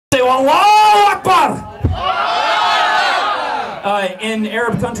Allahu Akbar! In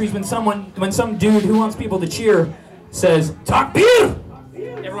Arab countries, when some dude who wants people to cheer says Takbir,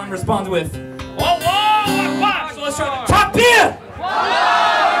 everyone responds with Allahu Akbar. So let's try that. Takbir!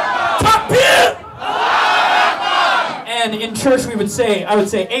 Takbir! And in church I would say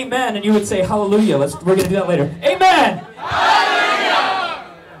Amen, and you would say Hallelujah. We're gonna do that later. Amen. Hallelujah.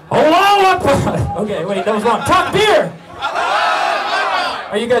 Allahu Akbar. Okay, wait, that was wrong. Takbir.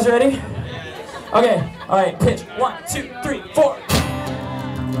 Are you guys ready? Okay, all right. Pitch 1, 2, 3, 4.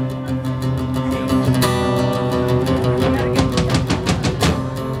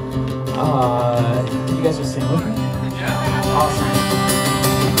 You guys are singing with me? Yeah. Awesome.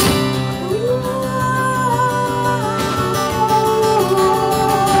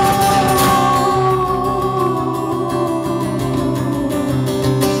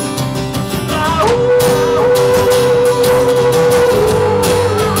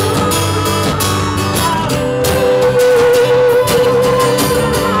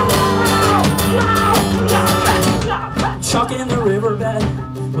 Chuck in the riverbed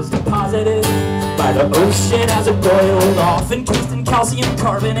was deposited by the ocean as it boiled off, encased in calcium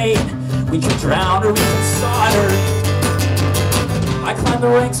carbonate. We could drown or we could solder. I climbed the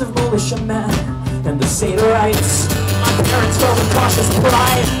ranks of militiamen and the Sadarites. My parents felt a cautious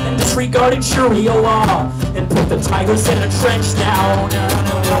pride and disregarded Sharia law and put the tigers in a trench now. No.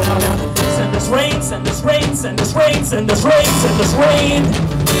 Send us rain, send us rain, send us rain, send us rain, send us rain.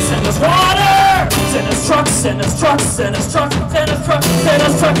 Send us water! Send us trucks, send us trucks, send us trucks, send us trucks, send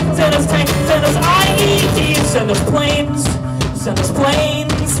us trucks, send us tanks, send us IEDs, send us planes, send us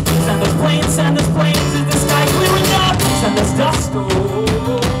planes, send us planes, send us planes, is the sky clearing up? Send us dust,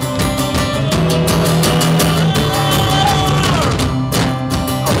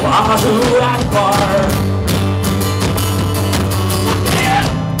 Allahu Akbar.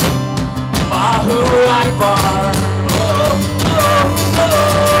 Allahu Akbar.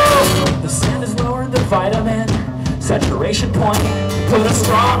 The sand is lowering the vitamin saturation point. Put a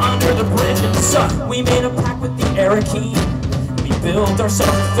straw under the bridge and suck. We made a pact with the Arakeem. We built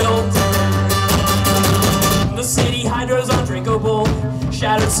ourselves a filter. The city hydro's undrinkable.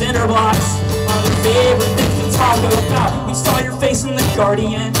 Shattered cinder blocks are the favorite things to talk about. We saw your face in The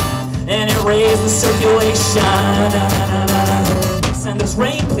Guardian and it raised the circulation. Send us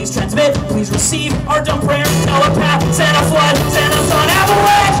rain, please transmit, please receive our dumb prayers, telepath. Send a flood, send us an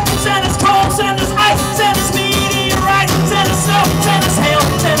avalanche. Send us cold, send us ice, send us meteorites. Send us snow, send us hail,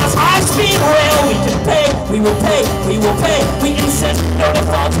 send us high-speed rail. We can pay, we will pay, we will pay. We insist, no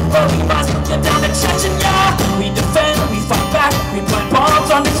default, but we must get down to Chechnya. We defend, we fight back, we plant bombs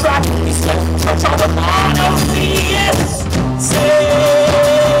on the track. We split church on the monotheists. Say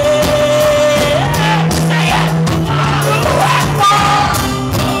it.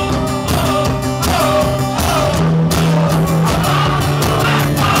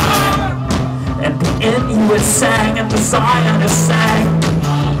 It sang and the Zionists sang,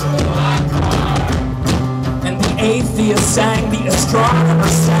 and the atheists sang, the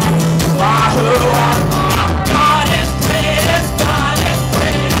astronomers sang. Allahu Akbar.